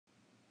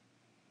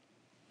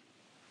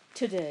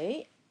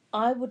Today,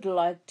 I would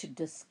like to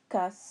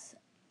discuss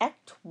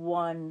Act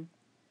 1,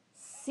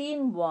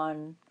 Scene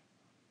 1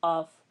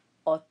 of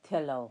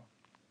Othello.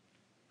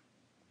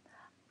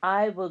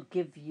 I will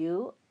give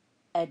you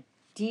a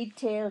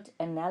detailed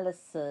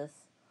analysis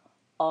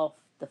of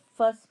the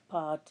first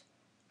part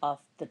of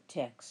the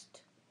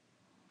text.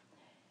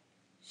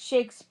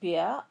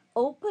 Shakespeare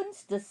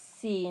opens the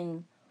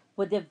scene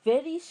with a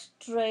very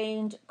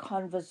strange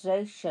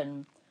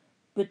conversation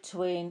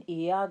between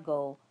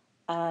Iago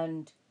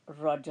and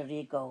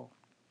Roderigo.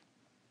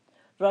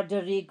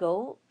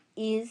 Roderigo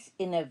is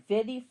in a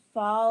very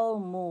foul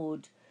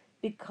mood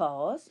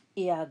because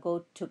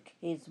Iago took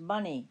his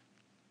money.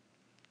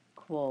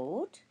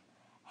 Quote,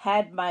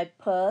 "Had my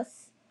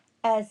purse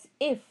as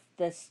if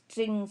the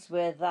strings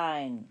were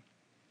thine."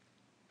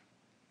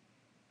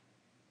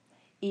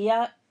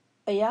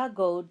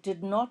 Iago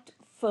did not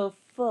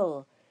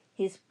fulfill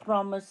his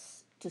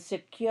promise to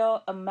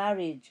secure a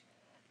marriage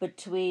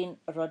between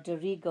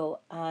Roderigo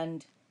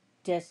and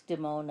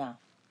Desdemona.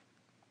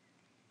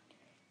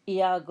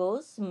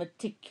 Iago's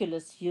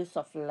meticulous use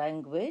of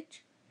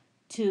language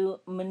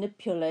to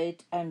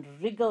manipulate and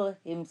wriggle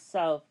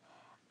himself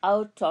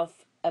out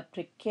of a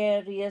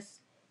precarious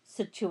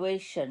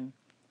situation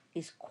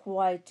is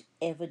quite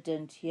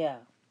evident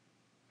here.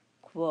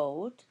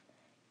 Quote,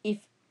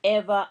 "If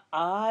ever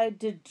I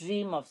did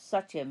dream of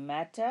such a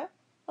matter,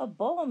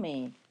 abhor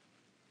me."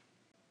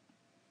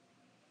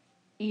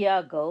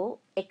 Iago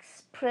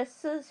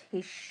expresses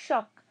his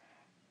shock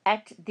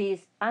at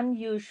this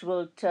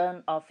unusual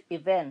turn of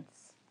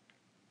events.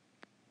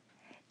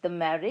 The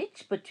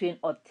marriage between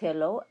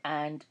Othello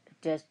and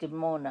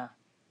Desdemona.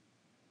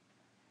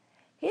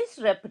 His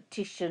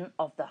repetition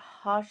of the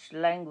harsh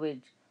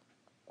language,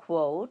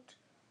 quote,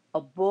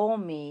 "abhor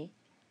me"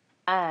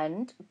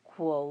 and,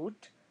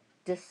 quote,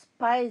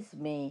 "despise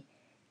me,"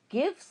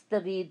 gives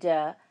the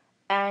reader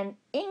an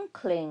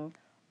inkling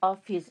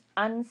of his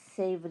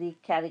unsavory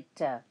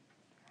character.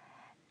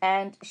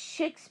 And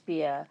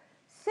Shakespeare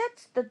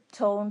sets the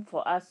tone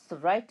for us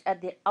right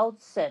at the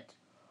outset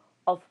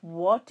of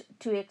what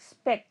to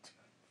expect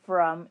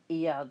from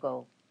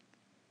Iago.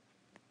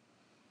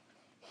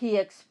 He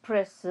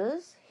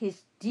expresses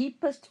his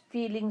deepest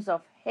feelings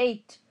of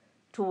hate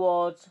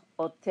towards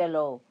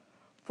Othello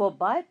for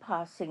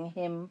bypassing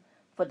him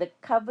for the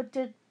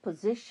coveted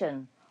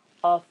position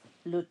of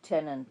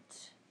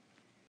lieutenant.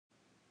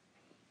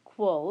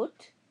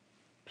 Quote,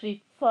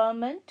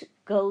 "Preferment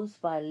goes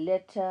by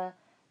letter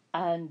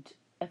and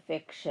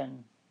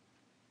affection."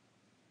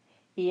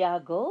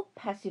 Iago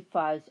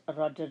pacifies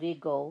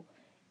Roderigo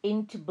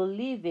into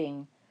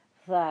believing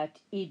that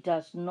he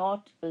does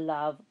not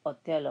love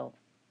Othello.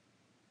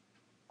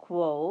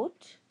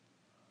 Quote,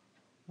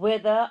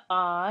 "Whether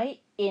I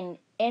in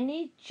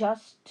any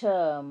just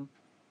term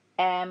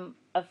am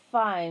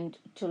affined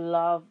to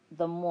love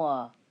the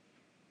Moor."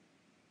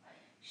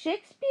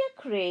 Shakespeare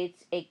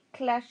creates a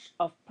clash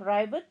of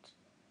private,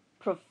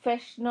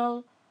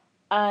 professional,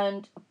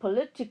 and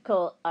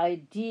political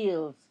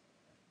ideals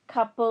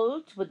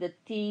coupled with the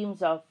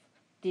themes of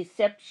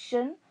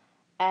deception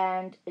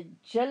and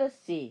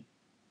jealousy,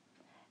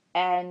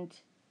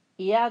 and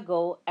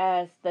Iago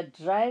as the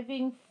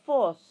driving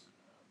force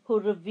who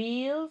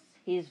reveals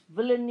his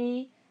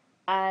villainy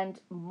and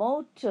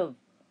motive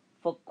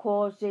for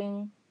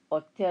causing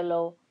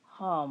Othello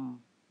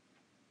harm.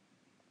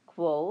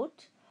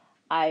 Quote,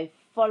 "I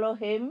follow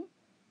him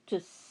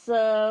to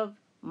serve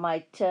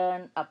my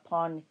turn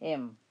upon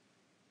him."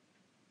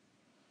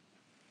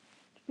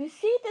 We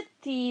see the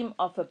theme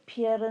of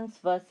appearance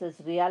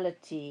versus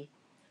reality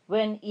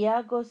when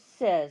Iago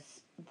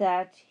says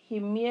that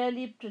he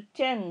merely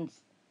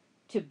pretends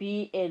to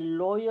be a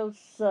loyal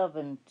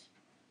servant,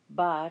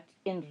 but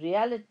in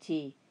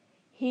reality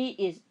he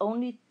is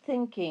only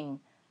thinking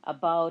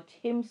about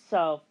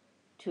himself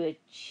to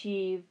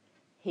achieve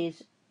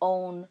his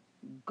own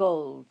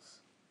goals.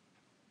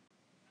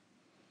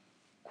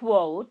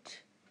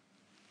 Quote,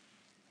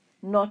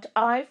 "Not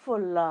I for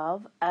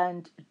love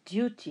and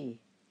duty,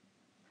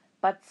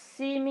 but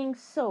seeming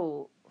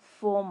so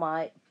for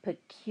my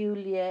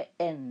peculiar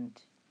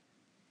end."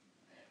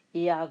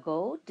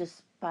 Iago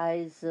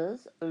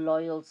despises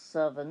loyal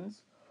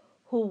servants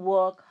who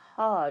work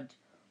hard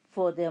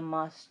for their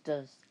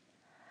masters,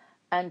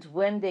 and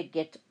when they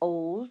get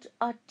old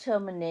are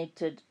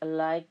terminated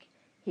like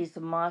his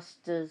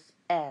master's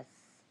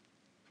ass.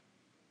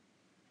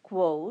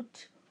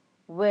 Quote,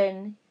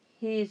 "when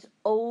he is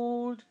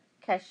old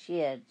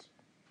cashiered."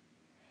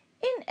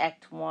 In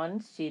Act 1,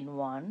 Scene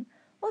 1,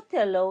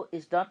 Othello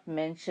is not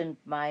mentioned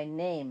by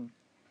name,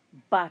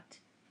 but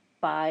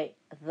by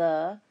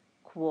the,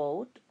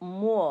 quote,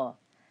 "Moor"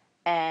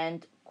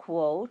 and,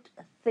 quote,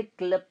 "thick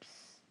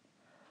lips,"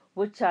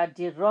 which are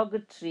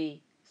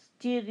derogatory,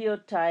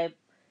 stereotype,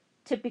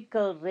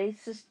 typical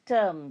racist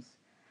terms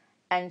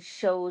and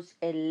shows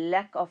a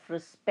lack of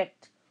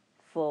respect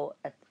for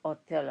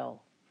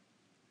Othello.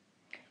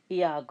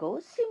 Iago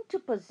seemed to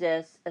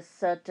possess a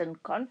certain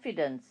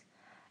confidence,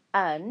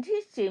 and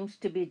he seems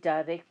to be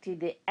directing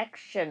the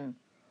action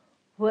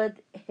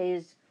with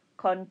his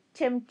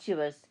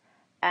contemptuous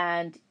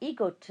and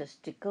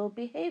egotistical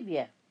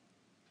behavior.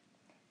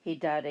 He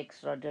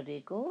directs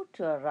Roderigo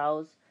to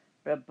arouse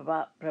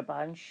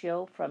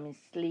Brabantio from his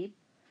sleep.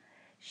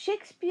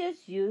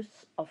 Shakespeare's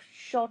use of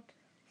short,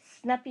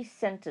 snappy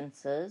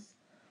sentences,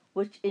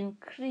 which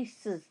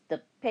increases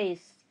the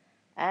pace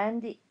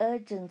and the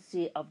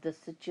urgency of the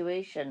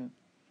situation,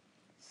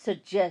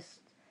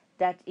 suggests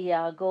that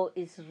Iago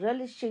is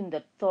relishing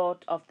the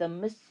thought of the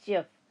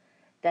mischief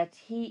that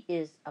he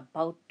is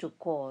about to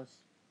cause.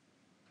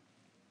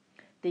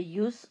 The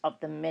use of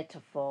the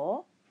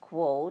metaphor,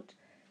 quote,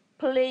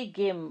 plague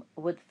him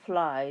with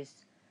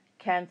flies,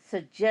 can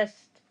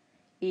suggest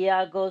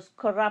Iago's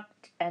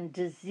corrupt and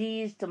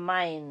diseased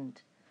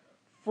mind,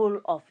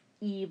 full of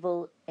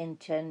evil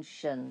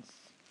intentions.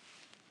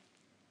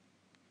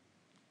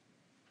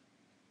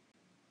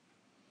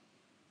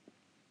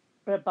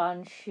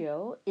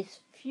 Brabantio is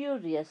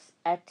furious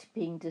at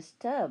being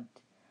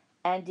disturbed,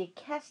 and he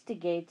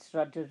castigates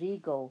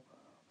Roderigo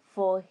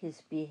for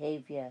his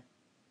behavior.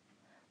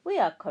 We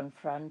are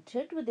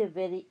confronted with a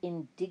very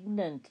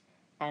indignant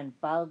and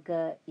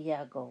vulgar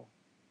Iago.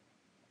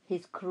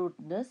 His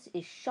crudeness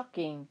is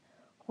shocking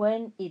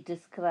when he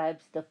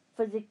describes the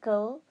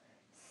physical,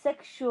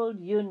 sexual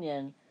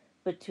union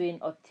between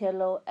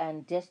Othello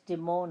and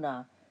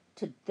Desdemona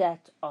to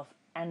that of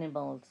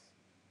animals.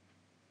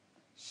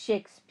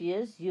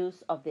 Shakespeare's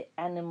use of the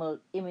animal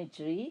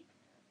imagery,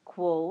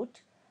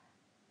 quote,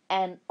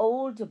 an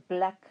old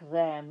black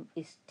ram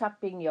is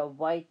tapping your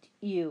white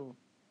ewe.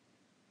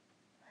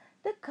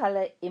 The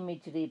color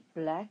imagery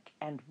black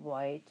and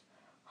white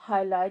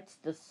highlights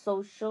the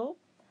social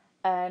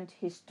and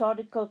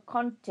historical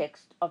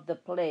context of the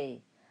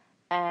play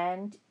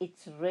and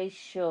its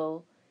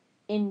racial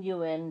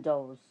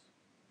innuendos.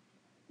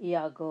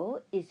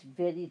 Iago is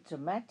very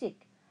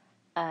dramatic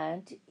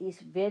and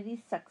is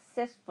very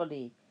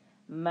successfully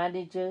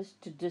manages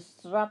to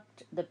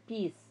disrupt the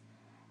peace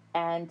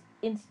and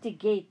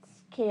instigates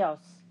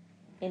chaos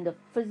in the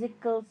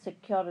physical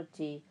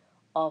security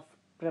of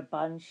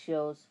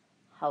Brabantio's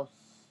house.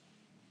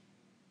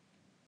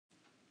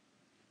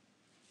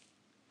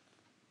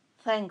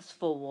 Thanks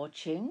for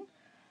watching,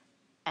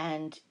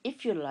 and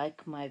if you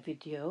like my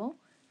video,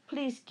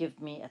 please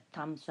give me a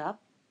thumbs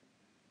up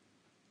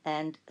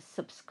and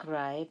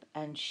subscribe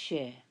and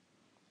share.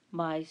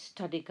 My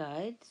study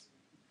guides,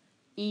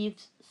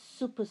 Eve's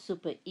super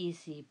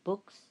easy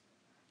books,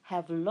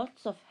 have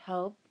lots of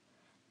help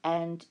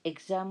and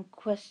exam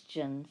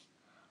questions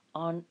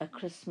on A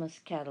Christmas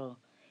Carol.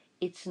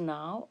 It's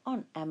now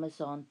on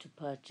Amazon to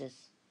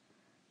purchase.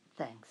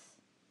 Thanks.